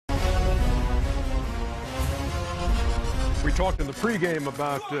We talked in the pregame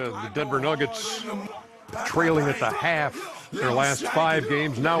about the Denver Nuggets trailing at the half their last 5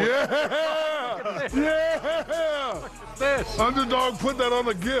 games. Now, this Underdog put that on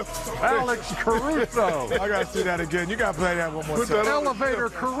a gift. Alex Caruso. I gotta see that again. You gotta play that one more time. Elevator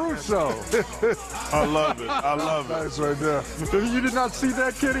Caruso. I love it. I love it. That's right there. You did not see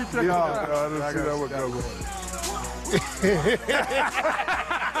that, Kitty? Check it out. I didn't see that one coming.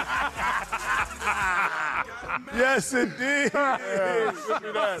 Yes, indeed. Yeah, give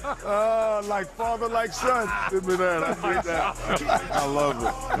me that. Like father, like son. Give me that. I need that. I love it.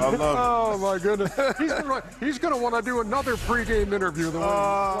 I love it. Oh, my goodness. He's going to want to do another pregame interview the way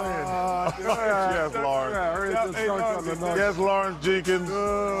he's playing. Yes, Lawrence. Yeah, ready to start on the Nuggets. Yes, Lawrence Jenkins.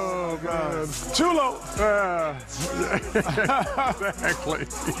 Oh, man. Chulo. Exactly.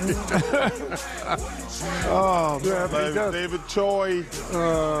 Oh, Yeah, but he does. David Choi.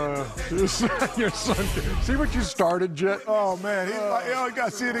 Your son. See what you started, Jet? Oh, man. He's like, you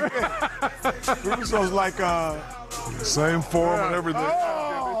gotta see it again. Caruso's like, Same form and everything.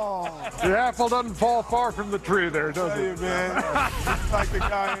 oh. The apple doesn't fall far from the tree there, does Hey, it? man. Like the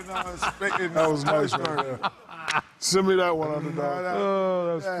guy in That was nice right there. Send me that one, Underdog.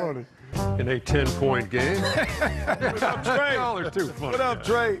 Oh, that's funny. In a 10-point game. What up, Trey? Y'all are too funny. What up,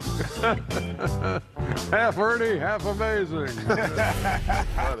 Trey? Half Ernie, half amazing.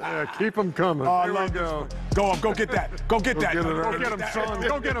 Yeah, keep them coming. Oh, I Here we love go. Go up, go get that. Go get that. get it, Go get him, son.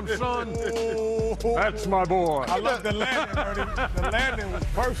 Go get him, son. That's my boy. I love the landing, Ernie. The landing was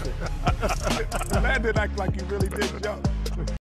perfect. The landing act like you really did jump.